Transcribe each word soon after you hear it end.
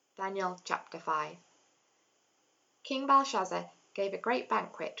Daniel chapter 5. King Belshazzar gave a great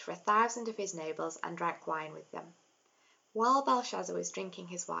banquet for 1,000 of his nobles and drank wine with them. While Belshazzar was drinking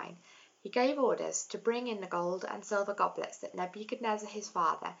his wine, he gave orders to bring in the gold and silver goblets that Nebuchadnezzar his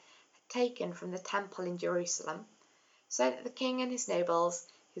father had taken from the temple in Jerusalem, so that the king and his nobles,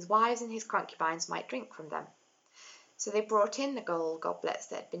 his wives and his concubines might drink from them. So they brought in the gold goblets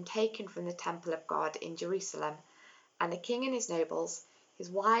that had been taken from the temple of God in Jerusalem, and the king and his nobles, his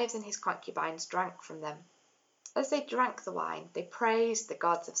wives and his concubines drank from them. As they drank the wine, they praised the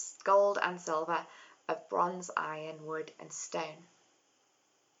gods of gold and silver, of bronze, iron, wood, and stone.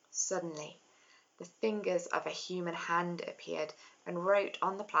 Suddenly, the fingers of a human hand appeared and wrote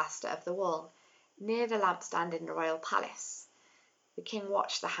on the plaster of the wall, near the lampstand in the royal palace. The king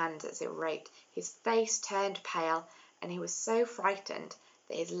watched the hand as it wrote. His face turned pale, and he was so frightened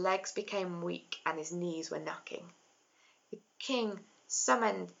that his legs became weak and his knees were knocking. The king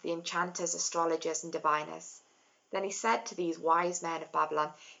summoned the enchanters, astrologers, and diviners. Then he said to these wise men of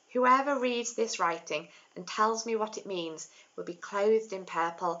Babylon, "Whoever reads this writing and tells me what it means will be clothed in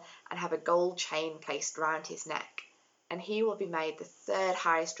purple and have a gold chain placed round his neck, and he will be made the third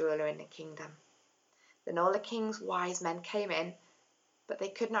highest ruler in the kingdom." Then all the king's wise men came in, but they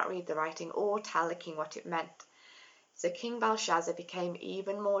could not read the writing or tell the king what it meant. So King Belshazzar became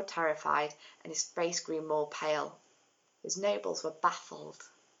even more terrified, and his face grew more pale. His nobles were baffled.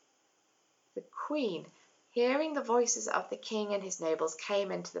 The queen, hearing the voices of the king and his nobles,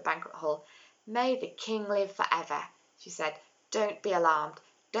 came into the banquet hall. "May the king live forever," she said. "Don't be alarmed.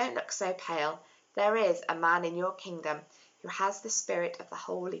 Don't look so pale. There is a man in your kingdom who has the spirit of the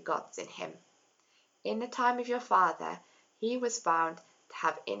holy gods in him. In the time of your father, he was found to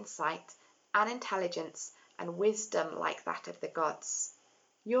have insight and intelligence and wisdom like that of the gods.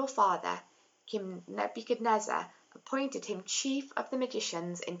 Your father, King Nebuchadnezzar, appointed him chief of the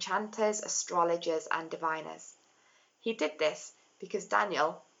magicians, enchanters, astrologers, and diviners. He did this because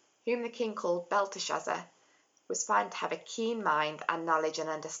Daniel, whom the king called Belteshazzar, was found to have a keen mind and knowledge and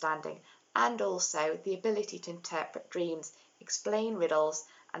understanding, and also the ability to interpret dreams, explain riddles,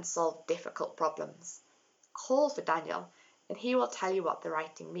 and solve difficult problems. Call for Daniel, and he will tell you what the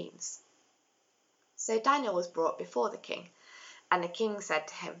writing means." So Daniel was brought before the king, and the king said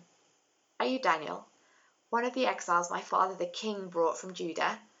to him, "Are you Daniel, one of the exiles my father the king brought from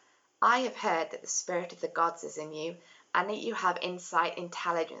Judah? I have heard that the spirit of the gods is in you, and that you have insight,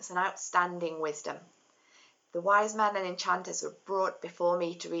 intelligence, and outstanding wisdom. The wise men and enchanters were brought before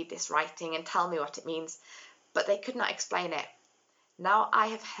me to read this writing and tell me what it means, but they could not explain it. Now I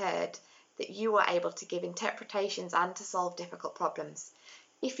have heard that you are able to give interpretations and to solve difficult problems.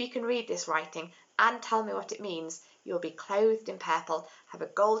 If you can read this writing and tell me what it means, you will be clothed in purple, have a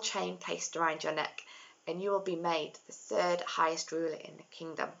gold chain placed around your neck, and you will be made the third highest ruler in the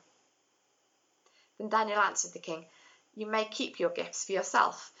kingdom." Then Daniel answered the king, "You may keep your gifts for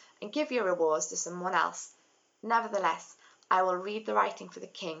yourself and give your rewards to someone else. Nevertheless, I will read the writing for the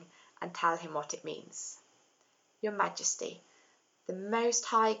king and tell him what it means. Your Majesty, the Most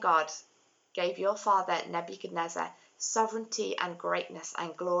High God gave your father Nebuchadnezzar sovereignty and greatness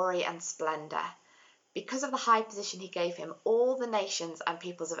and glory and splendor. Because of the high position he gave him, all the nations and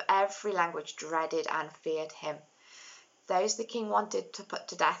peoples of every language dreaded and feared him. Those the king wanted to put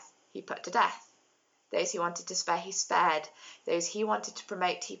to death, he put to death. Those he wanted to spare, he spared. Those he wanted to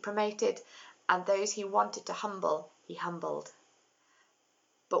promote, he promoted. And those he wanted to humble, he humbled.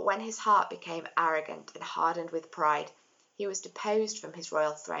 But when his heart became arrogant and hardened with pride, he was deposed from his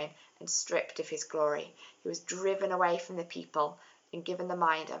royal throne and stripped of his glory. He was driven away from the people and given the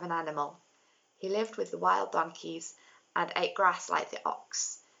mind of an animal. He lived with the wild donkeys and ate grass like the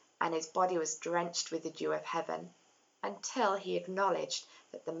ox, and his body was drenched with the dew of heaven, until he acknowledged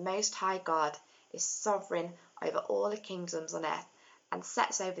that the Most High God is sovereign over all the kingdoms on earth and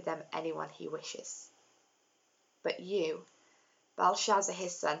sets over them anyone he wishes. But you, Belshazzar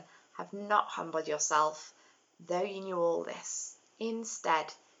his son, have not humbled yourself, though you knew all this.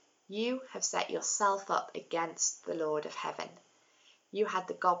 Instead, you have set yourself up against the Lord of heaven. You had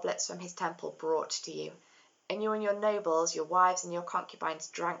the goblets from his temple brought to you, and your nobles, your wives, and your concubines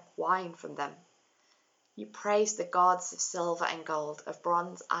drank wine from them. You praised the gods of silver and gold, of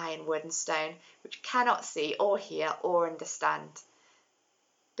bronze, iron, wood, and stone, which cannot see or hear or understand.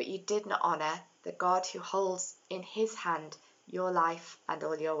 But you did not honor the God who holds in his hand your life and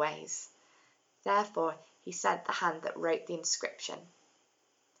all your ways. Therefore, he sent the hand that wrote the inscription.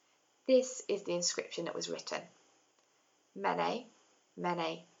 This is the inscription that was written: Mene,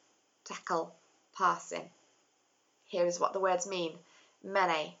 Mene, Tekel, Parsin. Here is what the words mean.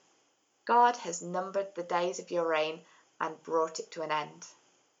 Mene, God has numbered the days of your reign and brought it to an end.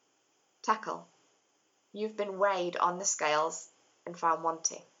 Tekel, you've been weighed on the scales and found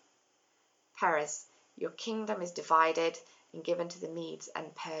wanting. Peres, your kingdom is divided and given to the Medes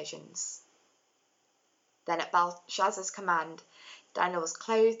and Persians. Then at Belshazzar's command, Daniel was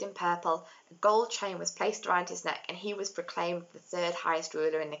clothed in purple, a gold chain was placed around his neck, and he was proclaimed the third highest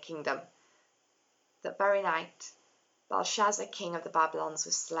ruler in the kingdom. That very night, Belshazzar, king of the Babylons,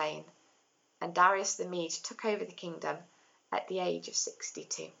 was slain, and Darius the Mede took over the kingdom at the age of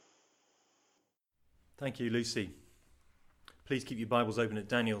 62. Thank you, Lucy. Please keep your Bibles open at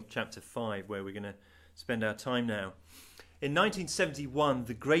Daniel chapter 5, where we're going to spend our time now. In 1971,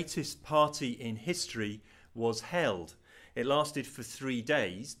 the greatest party in history was held. It lasted for 3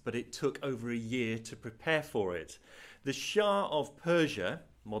 days, but it took over a year to prepare for it. The Shah of Persia,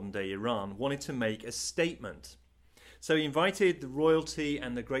 modern-day Iran, wanted to make a statement. So he invited the royalty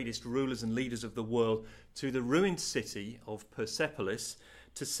and the greatest rulers and leaders of the world to the ruined city of Persepolis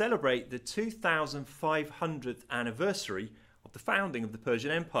to celebrate the 2500th anniversary of the founding of the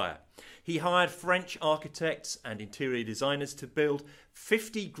Persian Empire. He hired French architects and interior designers to build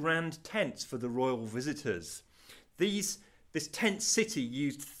 50 grand tents for the royal visitors. This tent city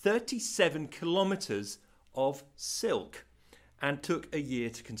used 37 kilometres of silk and took a year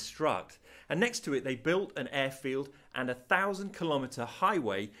to construct. And next to it, they built an airfield and a 1,000-kilometre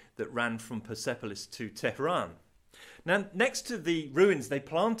highway that ran from Persepolis to Tehran. Now, next to the ruins, they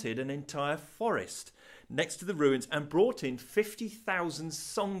planted an entire forest next to the ruins and brought in 50,000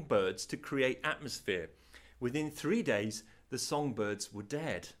 songbirds to create atmosphere. Within 3 days, the songbirds were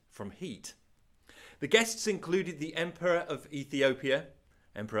dead from heat. The guests included the Emperor of Ethiopia,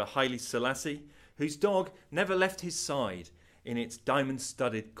 Emperor Haile Selassie, whose dog never left his side in its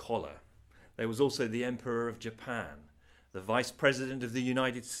diamond-studded collar. There was also the Emperor of Japan, the Vice President of the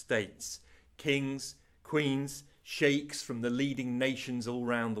United States, kings, queens, sheikhs from the leading nations all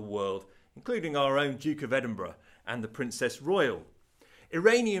round the world, including our own Duke of Edinburgh and the Princess Royal.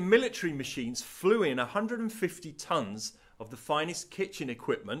 Iranian military machines flew in 150 tons of the finest kitchen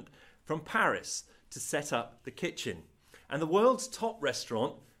equipment from Paris to set up the kitchen. And the world's top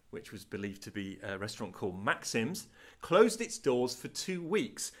restaurant, which was believed to be a restaurant called Maxim's, closed its doors for 2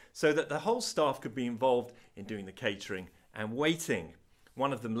 weeks so that the whole staff could be involved in doing the catering and waiting.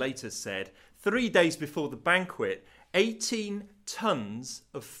 One of them later said, 3 days before the banquet, 18 tons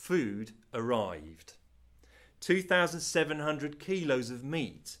of food arrived. 2,700 kilos of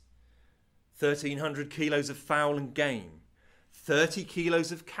meat, 1,300 kilos of fowl and game, 30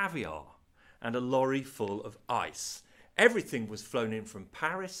 kilos of caviar, and a lorry full of ice. Everything was flown in from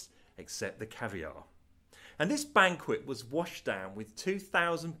Paris except the caviar. And this banquet was washed down with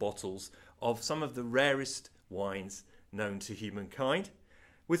 2,000 bottles of some of the rarest wines known to humankind,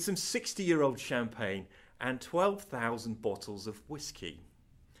 with some 60-year-old champagne and 12,000 bottles of whiskey.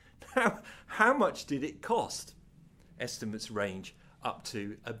 Now, how much did it cost? Estimates range up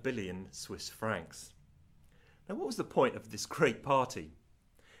to 1 billion Swiss francs. Now, what was the point of this great party?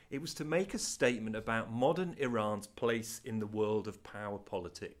 It was to make a statement about modern Iran's place in the world of power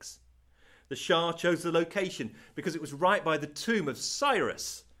politics. The Shah chose the location because it was right by the tomb of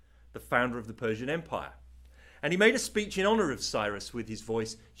Cyrus, the founder of the Persian Empire. And he made a speech in honour of Cyrus with his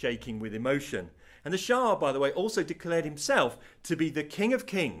voice shaking with emotion. And the Shah, by the way, also declared himself to be the King of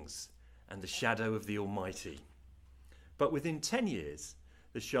Kings and the shadow of the Almighty. But within 10 years,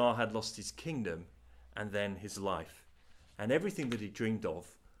 the Shah had lost his kingdom and then his life. And everything that he dreamed of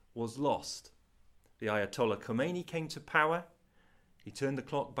was lost. The Ayatollah Khomeini came to power, he turned the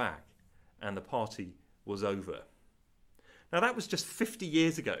clock back, and the party was over. Now that was just 50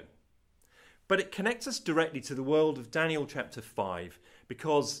 years ago. But it connects us directly to the world of Daniel chapter 5,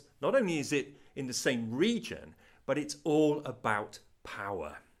 because not only is it in the same region, but it's all about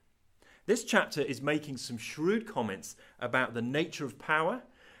power. This chapter is making some shrewd comments about the nature of power,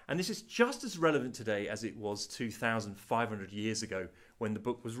 and this is just as relevant today as it was 2,500 years ago when the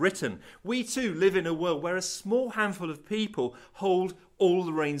book was written. We too live in a world where a small handful of people hold all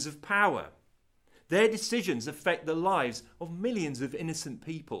the reins of power. Their decisions affect the lives of millions of innocent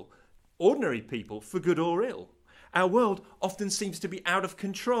people, ordinary people, for good or ill. Our world often seems to be out of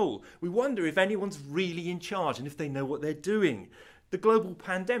control. We wonder if anyone's really in charge and if they know what they're doing. The global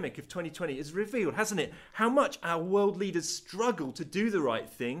pandemic of 2020 has revealed, hasn't it, how much our world leaders struggle to do the right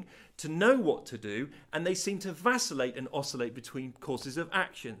thing, to know what to do, and they seem to vacillate and oscillate between courses of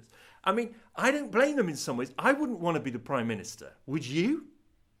action. I mean, I don't blame them in some ways. I wouldn't want to be the Prime Minister. Would you?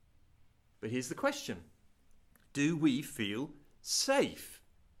 But here's the question. Do we feel safe?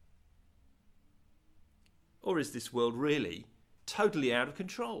 Or is this world really totally out of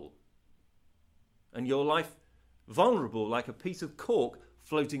control? And your life vulnerable like a piece of cork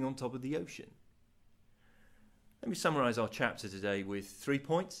floating on top of the ocean. Let me summarize our chapter today with 3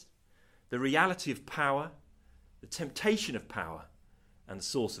 points: the reality of power, the temptation of power, and the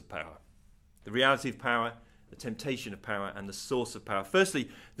source of power. The reality of power, the temptation of power, and the source of power. Firstly,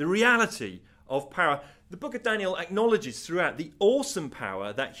 the reality of power. The book of Daniel acknowledges throughout the awesome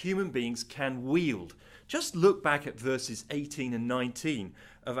power that human beings can wield. Just look back at verses 18 and 19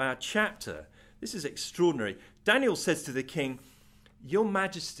 of our chapter. This is extraordinary. Daniel says to the king, "Your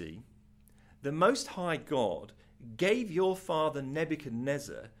Majesty, the Most High God gave your father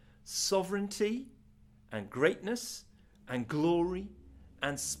Nebuchadnezzar sovereignty and greatness and glory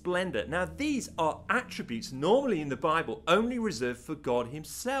and splendor." Now, these are attributes normally in the Bible only reserved for God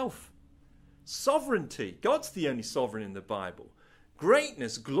himself. Sovereignty, God's the only sovereign in the Bible.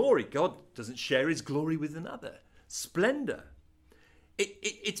 Greatness, glory, God doesn't share his glory with another. Splendor,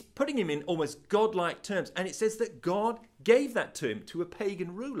 it's putting him in almost godlike terms. And it says that God gave that to him, to a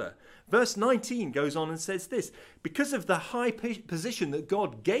pagan ruler. Verse 19 goes on and says this: because of the high position that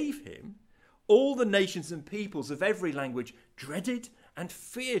God gave him, all the nations and peoples of every language dreaded and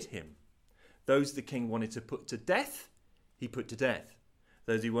feared him. Those the king wanted to put to death, he put to death.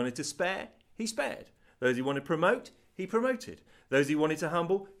 Those he wanted to spare, he spared. Those he wanted to promote, he promoted. Those he wanted to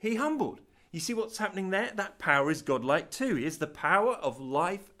humble, he humbled. You see what's happening there? That power is godlike too. It is the power of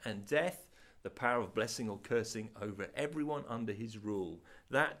life and death, the power of blessing or cursing over everyone under his rule.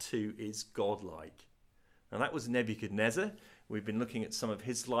 That too is godlike. Now that was Nebuchadnezzar. We've been looking at some of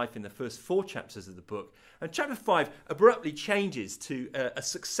his life in the first 4 chapters of the book. And chapter 5 abruptly changes to a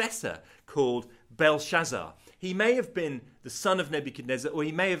successor called Belshazzar. He may have been the son of Nebuchadnezzar, or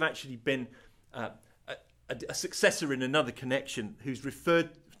he may have actually been a successor in another connection who's referred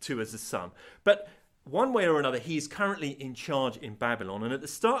to as a son. But one way or another, he is currently in charge in Babylon. And at the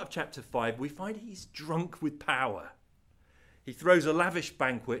start of chapter 5, we find he's drunk with power. He throws a lavish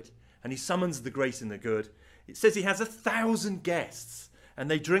banquet and he summons the great and the good. It says he has 1,000 guests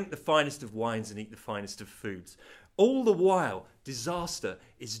and they drink the finest of wines and eat the finest of foods. All the while, disaster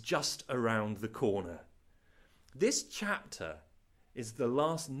is just around the corner. This chapter is the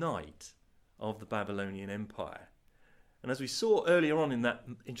last night of the Babylonian Empire. And as we saw earlier on in that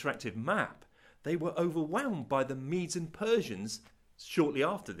interactive map, they were overwhelmed by the Medes and Persians shortly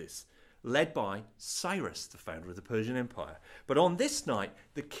after this, led by Cyrus, the founder of the Persian Empire. But on this night,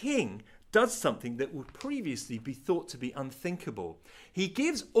 the king does something that would previously be thought to be unthinkable. He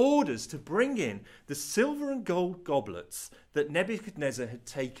gives orders to bring in the silver and gold goblets that Nebuchadnezzar had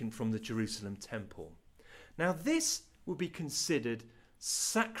taken from the Jerusalem temple. Now, this would be considered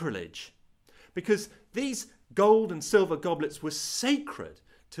sacrilege, because these gold and silver goblets were sacred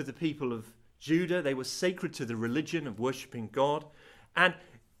to the people of Judah. They were sacred to the religion of worshipping God. And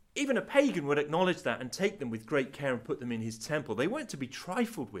even a pagan would acknowledge that and take them with great care and put them in his temple. They weren't to be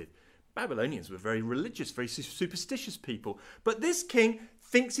trifled with. Babylonians were very religious, very superstitious people. But this king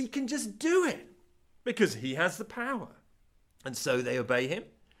thinks he can just do it because he has the power. And so they obey him,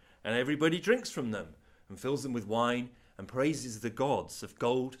 and everybody drinks from them and fills them with wine and praises the gods of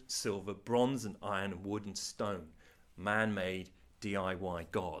gold, silver, bronze and iron and wood and stone, man-made DIY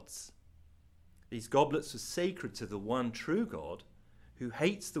gods. These goblets are sacred to the one true God who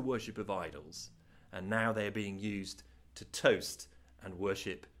hates the worship of idols, and now they are being used to toast and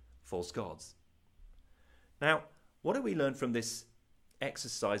worship false gods. Now, what do we learn from this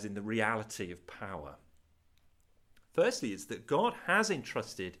exercise in the reality of power? Firstly, it's that God has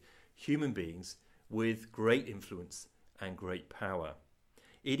entrusted human beings with great influence and great power.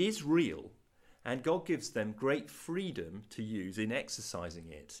 It is real, and God gives them great freedom to use in exercising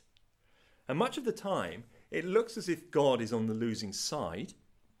it. And much of the time, it looks as if God is on the losing side,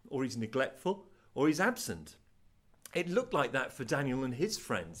 or he's neglectful, or he's absent. It looked like that for Daniel and his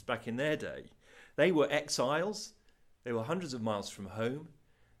friends back in their day. They were exiles. They were hundreds of miles from home.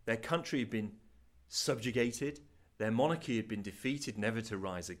 Their country had been subjugated. Their monarchy had been defeated, never to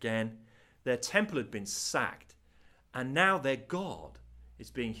rise again. Their temple had been sacked. And now their God is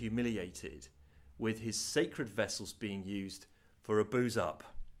being humiliated, with his sacred vessels being used for a booze up.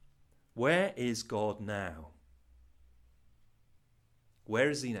 Where is God now? Where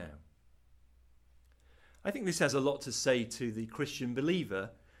is he now? I think this has a lot to say to the Christian believer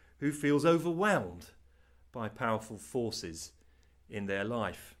who feels overwhelmed by powerful forces in their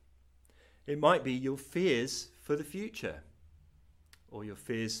life. It might be your fears for the future, or your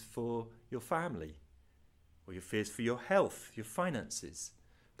fears for your family, or your fears for your health, your finances.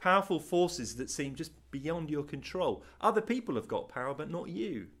 Powerful forces that seem just beyond your control. Other people have got power, but not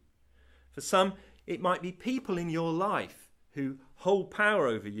you. For some, it might be people in your life who hold power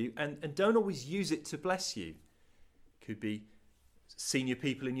over you and don't always use it to bless you. Could be senior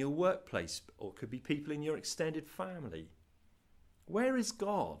people in your workplace, or it could be people in your extended family. Where is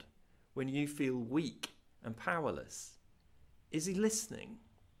God when you feel weak and powerless? Is he listening?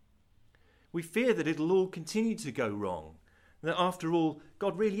 We fear that it'll all continue to go wrong, that after all,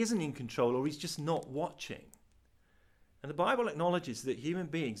 God really isn't in control, or he's just not watching. And the Bible acknowledges that human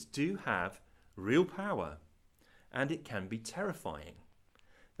beings do have real power, and it can be terrifying.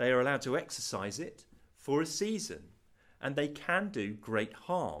 They are allowed to exercise it for a season, and they can do great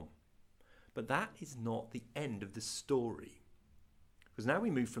harm. But that is not the end of the story. Because now we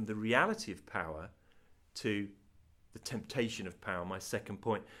move from the reality of power to the temptation of power, my second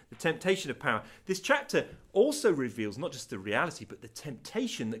point. The temptation of power. This chapter also reveals not just the reality, but the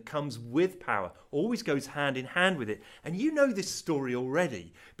temptation that comes with power. Always goes hand in hand with it. And you know this story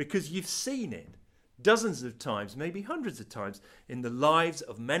already because you've seen it dozens of times, maybe hundreds of times, in the lives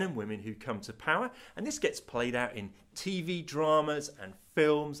of men and women who come to power. And this gets played out in TV dramas and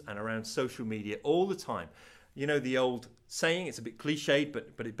films and around social media all the time. You know the old saying, it's a bit cliched,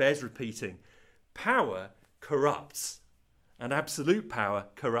 but it bears repeating. Power corrupts, and absolute power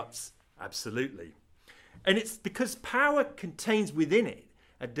corrupts absolutely. And it's because power contains within it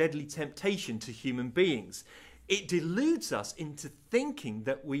a deadly temptation to human beings. It deludes us into thinking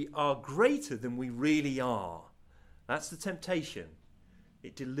that we are greater than we really are. That's the temptation. A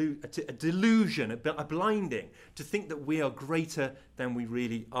delusion, a blinding, to think that we are greater than we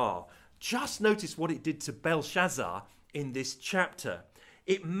really are. Just notice what it did to Belshazzar in this chapter.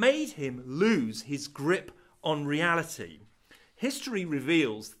 It made him lose his grip on reality. History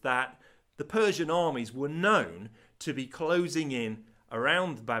reveals that the Persian armies were known to be closing in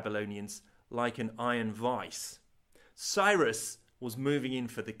around the Babylonians like an iron vice. Cyrus was moving in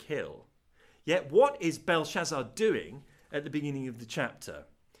for the kill. Yet what is Belshazzar doing at the beginning of the chapter?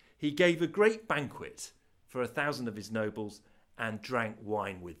 He gave a great banquet for 1,000 of his nobles and drank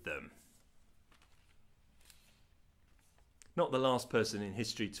wine with them. Not the last person in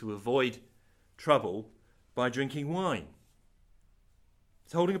history to avoid trouble by drinking wine.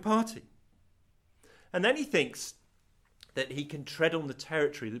 He's holding a party. And then he thinks that he can tread on the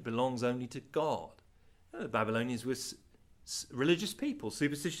territory that belongs only to God. The Babylonians were religious people,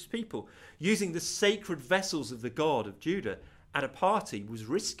 superstitious people. Using the sacred vessels of the God of Judah at a party was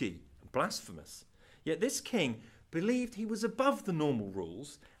risky and blasphemous. Yet this king believed he was above the normal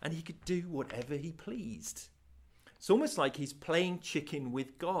rules and he could do whatever he pleased. It's almost like he's playing chicken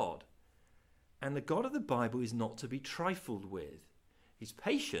with God. And the God of the Bible is not to be trifled with. He's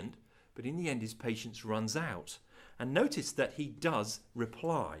patient, but in the end his patience runs out. And notice that he does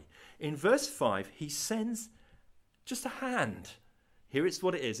reply. In verse 5, he sends just a hand. Here it's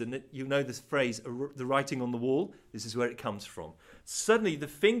what it is. And you know this phrase, the writing on the wall. This is where it comes from. Suddenly the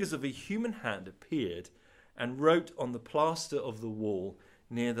fingers of a human hand appeared and wrote on the plaster of the wall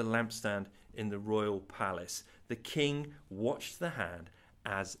near the lampstand in the royal palace. The king watched the hand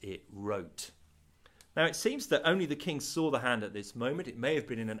as it wrote. Now it seems that only the king saw the hand at this moment. It may have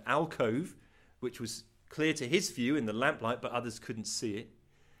been in an alcove, which was clear to his view in the lamplight, but others couldn't see it.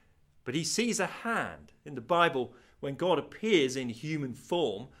 But he sees a hand. In the Bible, when God appears in human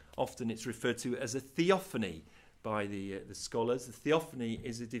form, often it's referred to as a theophany by the scholars. The theophany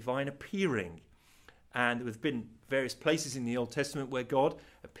is a divine appearing. And there have been various places in the Old Testament where God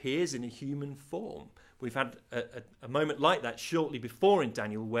appears in a human form. We've had a moment like that shortly before in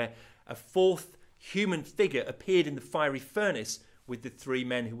Daniel, where a fourth human figure appeared in the fiery furnace with the 3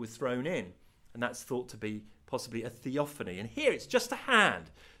 men who were thrown in. And that's thought to be possibly a theophany. And here it's just a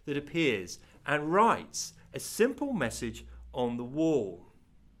hand that appears and writes a simple message on the wall.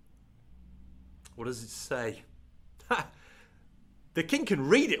 What does it say? The king can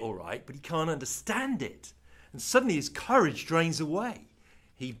read it all right, but he can't understand it. And suddenly his courage drains away.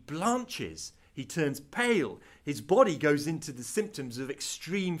 He blanches. He turns pale. His body goes into the symptoms of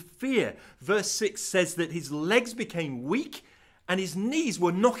extreme fear. Verse 6 says that his legs became weak and his knees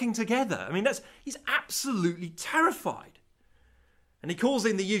were knocking together. I mean, he's absolutely terrified. And he calls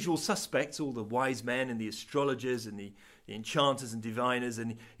in the usual suspects, all the wise men and the astrologers and the enchanters and diviners,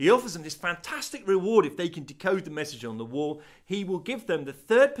 and he offers them this fantastic reward if they can decode the message on the wall. He will give them the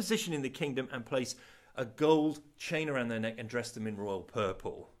 3rd position in the kingdom and place a gold chain around their neck and dress them in royal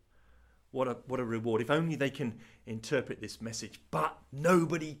purple. What a reward, if only they can interpret this message. But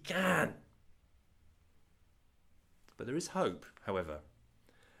nobody can. But there is hope, however.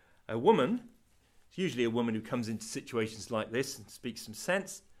 A woman, it's usually a woman who comes into situations like this and speaks some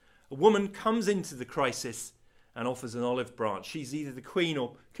sense. A woman comes into the crisis and offers an olive branch. She's either the queen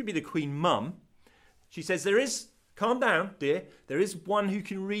or could be the queen mum. She says, calm down, dear, there is one who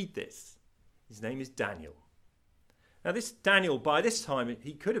can read this. His name is Daniel. Now this Daniel, by this time,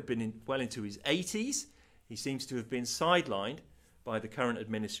 he could have been well into his 80s. He seems to have been sidelined by the current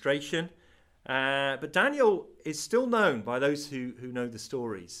administration. But Daniel is still known by those who know the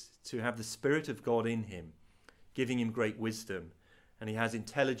stories to have the Spirit of God in him, giving him great wisdom. And he has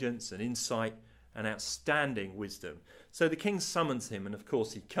intelligence and insight and outstanding wisdom. So the king summons him, and of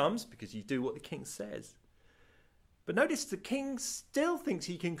course he comes because you do what the king says. But notice the king still thinks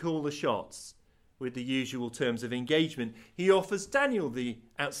he can call the shots with the usual terms of engagement. He offers Daniel the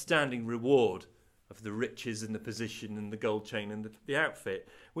outstanding reward of the riches and the position and the gold chain and the outfit,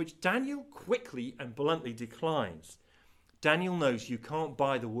 which Daniel quickly and bluntly declines. Daniel knows you can't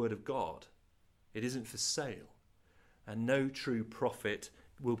buy the word of God. It isn't for sale. And no true prophet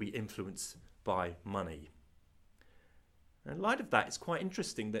will be influenced by money. And in light of that, it's quite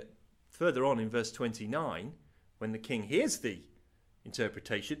interesting that further on in verse 29, when the king hears the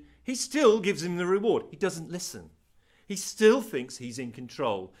interpretation, he still gives him the reward. He doesn't listen. He still thinks he's in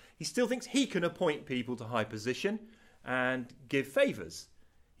control. He still thinks he can appoint people to high position and give favours.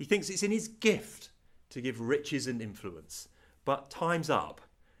 He thinks it's in his gift to give riches and influence. But time's up,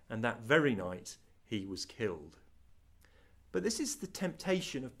 and that very night he was killed. But this is the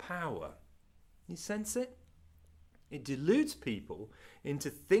temptation of power. You sense it? It deludes people into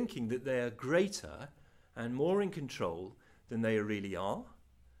thinking that they are greater and more in control than they really are,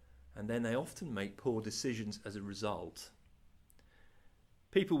 and then they often make poor decisions as a result.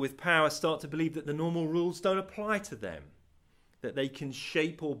 People with power start to believe that the normal rules don't apply to them, that they can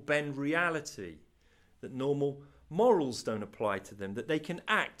shape or bend reality, that normal morals don't apply to them, that they can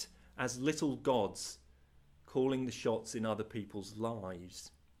act as little gods, calling the shots in other people's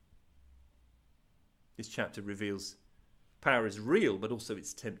lives. This chapter reveals power is real, but also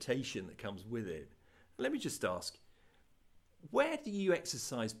its temptation that comes with it. Let me just ask, where do you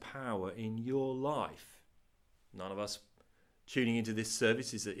exercise power in your life? None of us tuning into this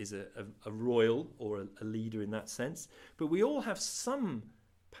service is a royal or a leader in that sense, but we all have some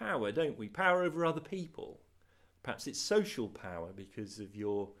power, don't we? Power over other people. Perhaps it's social power because of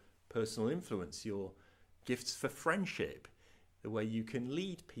your personal influence, your gifts for friendship, the way you can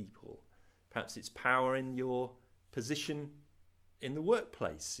lead people. Perhaps it's power in your position in the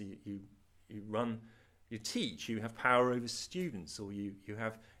workplace. You run, you teach, you have power over students, or you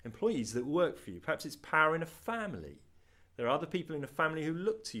have employees that work for you. Perhaps it's power in a family. There are other people in a family who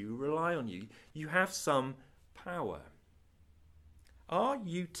look to you, who rely on you. You have some power. Are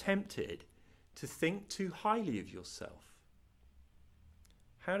you tempted to think too highly of yourself?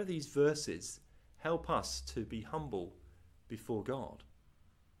 How do these verses help us to be humble before God?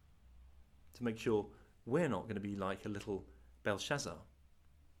 To make sure we're not going to be like a little Belshazzar.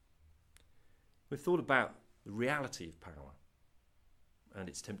 We've thought about the reality of power and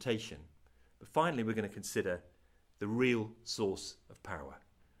its temptation. But finally, we're going to consider the real source of power,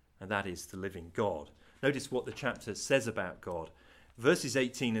 and that is the living God. Notice what the chapter says about God. Verses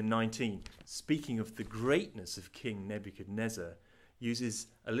 18 and 19, speaking of the greatness of King Nebuchadnezzar, uses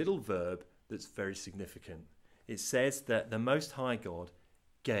a little verb that's very significant. It says that the Most High God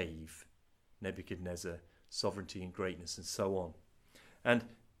gave Nebuchadnezzar sovereignty and greatness and so on. And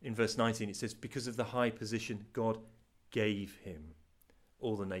in verse 19 it says, because of the high position God gave him,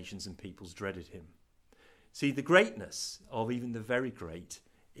 all the nations and peoples dreaded him. See, the greatness of even the very great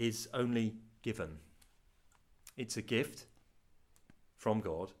is only given. It's a gift from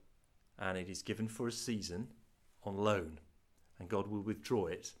God, and it is given for a season on loan, and God will withdraw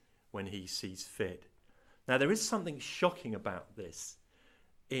it when he sees fit. Now, there is something shocking about this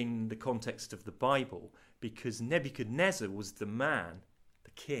in the context of the Bible, because Nebuchadnezzar was the man,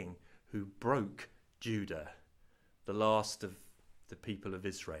 the king, who broke Judah, the last of the people of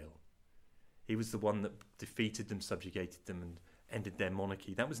Israel. He was the one that defeated them, subjugated them, and ended their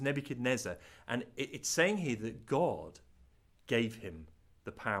monarchy. That was Nebuchadnezzar. And it's saying here that God gave him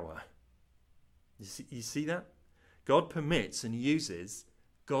the power. You see that? God permits and uses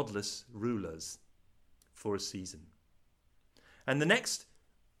godless rulers for a season. And the next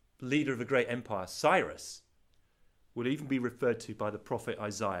leader of a great empire, Cyrus, would even be referred to by the prophet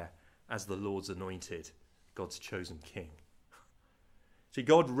Isaiah as the Lord's anointed, God's chosen king. See,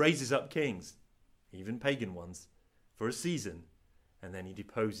 God raises up kings, even pagan ones, for a season, and then he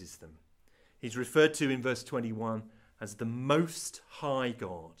deposes them. He's referred to in verse 21 as the Most High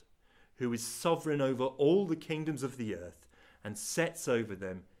God, who is sovereign over all the kingdoms of the earth and sets over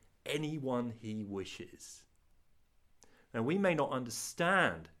them anyone he wishes. Now, we may not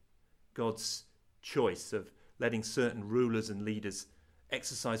understand God's choice of letting certain rulers and leaders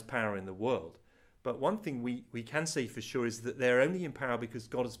exercise power in the world, but one thing we can say for sure is that they're only in power because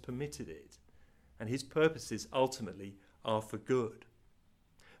God has permitted it. and his purposes ultimately are for good.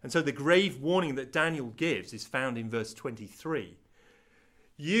 And so the grave warning that Daniel gives is found in verse 23.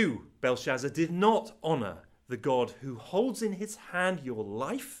 You, Belshazzar, did not honour the God who holds in his hand your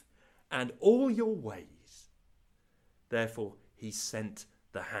life and all your ways. Therefore he sent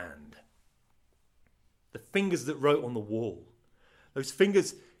the hand. The fingers that wrote on the wall. Those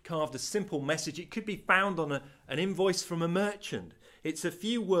fingers carved a simple message. It could be found on an invoice from a merchant. It's a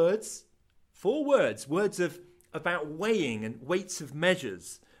few words, 4 words, about weighing and weights of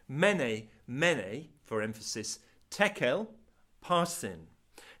measures. Mene, mene, for emphasis, tekel, parsin.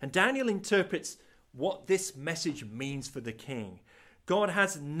 And Daniel interprets what this message means for the king. God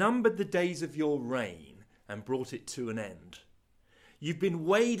has numbered the days of your reign and brought it to an end. You've been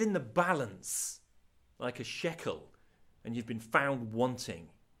weighed in the balance like a shekel, and you've been found wanting.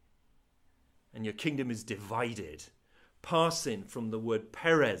 And your kingdom is divided. Parsin, from the word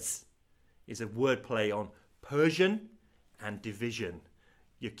Perez, is a wordplay on Persian and division.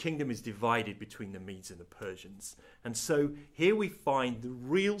 Your kingdom is divided between the Medes and the Persians. And so here we find the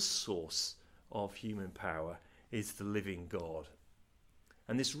real source of human power is the living God.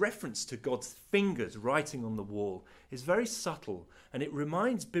 And this reference to God's fingers writing on the wall is very subtle, and it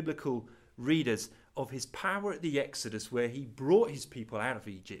reminds biblical readers of his power at the Exodus, where he brought his people out of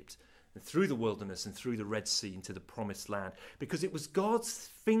Egypt and through the wilderness and through the Red Sea into the promised land, because it was God's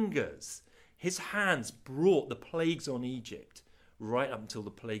fingers, his hands, brought the plagues on Egypt right up until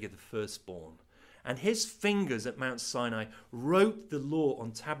the plague of the firstborn. And his fingers at Mount Sinai wrote the law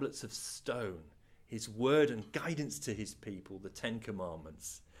on tablets of stone, his word and guidance to his people, the 10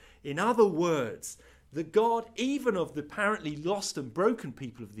 Commandments. In other words, the God, even of the apparently lost and broken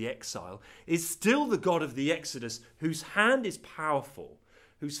people of the exile, is still the God of the Exodus, whose hand is powerful,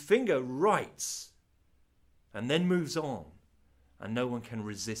 whose finger writes and then moves on, and no one can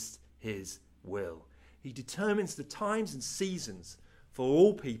resist his will. He determines the times and seasons for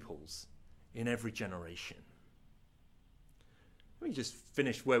all peoples in every generation. Let me just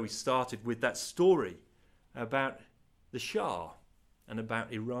finish where we started with that story about the Shah and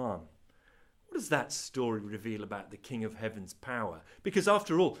about Iran. What does that story reveal about the King of Heaven's power? Because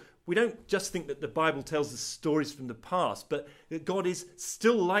after all, we don't just think that the Bible tells us stories from the past, but that God is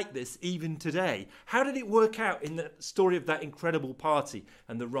still like this even today. How did it work out in the story of that incredible party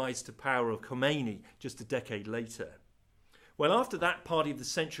and the rise to power of Khomeini just a decade later? Well, after that party of the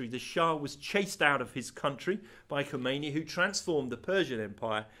century, the Shah was chased out of his country by Khomeini, who transformed the Persian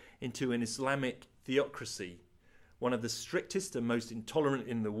Empire into an Islamic theocracy, one of the strictest and most intolerant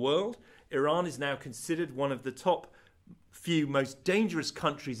in the world. Iran is now considered one of the top few most dangerous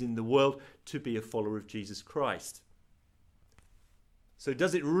countries in the world to be a follower of Jesus Christ. So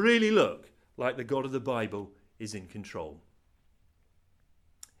does it really look like the God of the Bible is in control?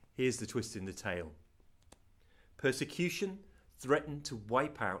 Here's the twist in the tale. Persecution threatened to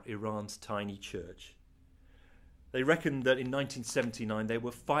wipe out Iran's tiny church. They reckoned that in 1979 there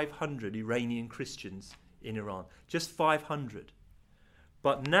were 500 Iranian Christians in Iran. Just 500.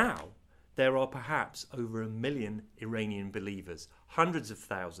 But now there are perhaps over 1 million Iranian believers, hundreds of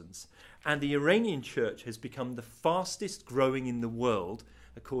thousands. And the Iranian church has become the fastest growing in the world,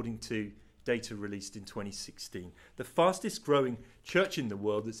 according to data released in 2016. The fastest growing church in the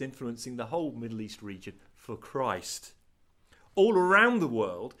world that's influencing the whole Middle East region for Christ. All around the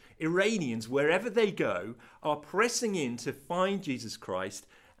world, Iranians, wherever they go, are pressing in to find Jesus Christ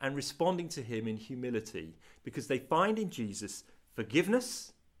and responding to him in humility, because they find in Jesus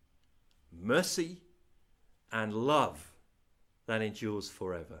forgiveness, mercy, and love that endures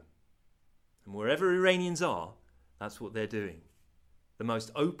forever. And wherever Iranians are, that's what they're doing. The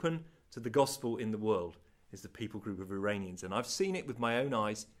most open to the gospel in the world is the people group of Iranians, and I've seen it with my own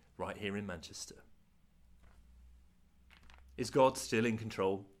eyes right here in Manchester. Is God still in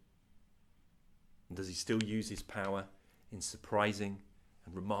control? And does he still use his power in surprising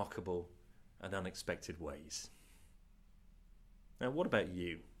and remarkable and unexpected ways? Now, what about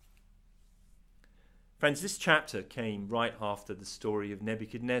you? Friends, this chapter came right after the story of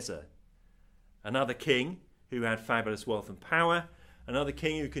Nebuchadnezzar, another king who had fabulous wealth and power, another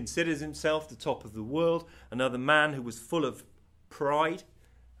king who considers himself the top of the world, another man who was full of pride,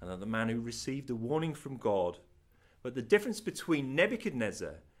 another man who received a warning from God. But the difference between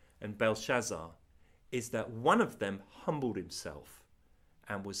Nebuchadnezzar and Belshazzar is that one of them humbled himself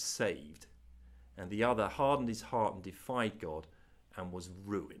and was saved, and the other hardened his heart and defied God and was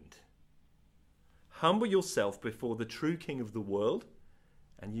ruined. Humble yourself before the true King of the world,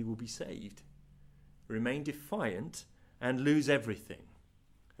 and you will be saved. Remain defiant and lose everything.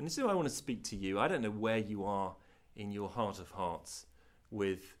 And this is why I want to speak to you. I don't know where you are in your heart of hearts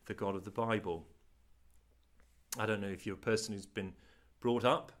with the God of the Bible. I don't know if you're a person who's been brought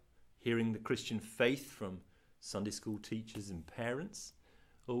up hearing the Christian faith from Sunday school teachers and parents,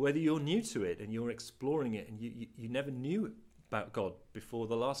 or whether you're new to it and you're exploring it and you never knew about God before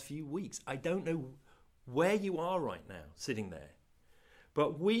the last few weeks. I don't know where you are right now, sitting there.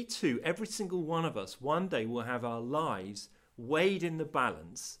 But we too, every single one of us, one day will have our lives weighed in the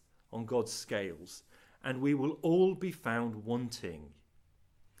balance on God's scales, and we will all be found wanting.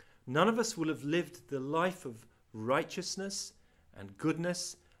 None of us will have lived the life of righteousness and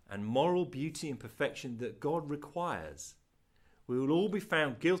goodness and moral beauty and perfection that God requires. We will all be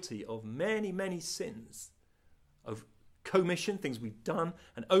found guilty of many, many sins, of commission, things we've done,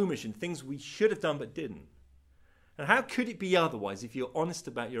 and omission, things we should have done but didn't. And how could it be otherwise if you're honest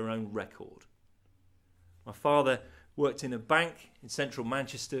about your own record? My father worked in a bank in central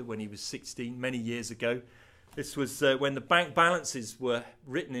Manchester when he was 16, many years ago. This was when the bank balances were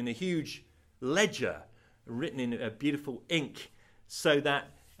written in a huge ledger, written in a beautiful ink, so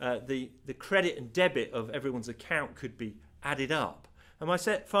that the credit and debit of everyone's account could be added up. And my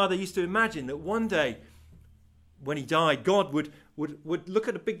father used to imagine that one day when he died, God would look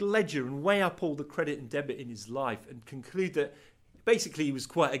at a big ledger and weigh up all the credit and debit in his life and conclude that basically he was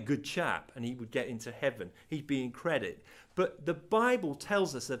quite a good chap and he would get into heaven. He'd be in credit. But the Bible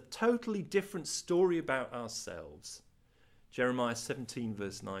tells us a totally different story about ourselves. Jeremiah 17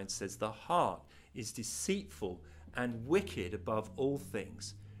 verse 9 says, "The heart is deceitful and wicked above all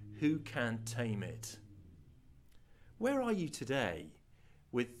things. Who can tame it?" Where are you today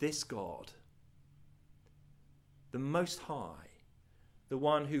with this God? The Most High, the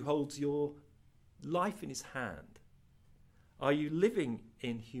one who holds your life in his hand. Are you living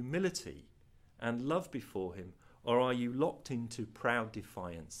in humility and love before him, or are you locked into proud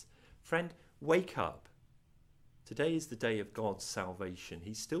defiance? Friend, wake up. Today is the day of God's salvation.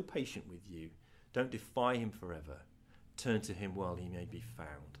 He's still patient with you. Don't defy him forever. Turn to him while he may be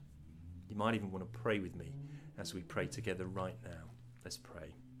found. You might even want to pray with me as we pray together right now. Let's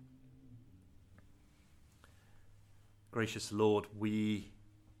pray. Gracious Lord, we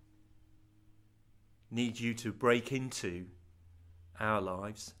need you to break into our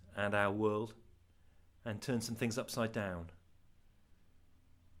lives and our world and turn some things upside down.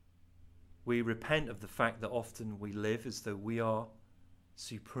 We repent of the fact that often we live as though we are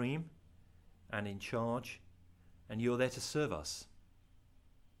supreme and in charge, and you're there to serve us.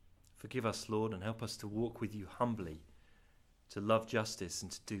 Forgive us, Lord, and help us to walk with you humbly, to love justice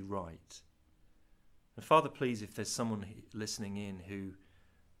and to do right. And Father, please, if there's someone listening in who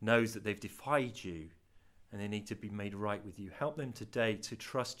knows that they've defied you and they need to be made right with you, help them today to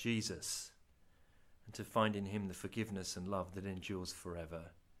trust Jesus and to find in him the forgiveness and love that endures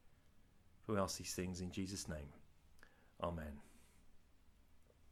forever. We ask these things in Jesus' name. Amen.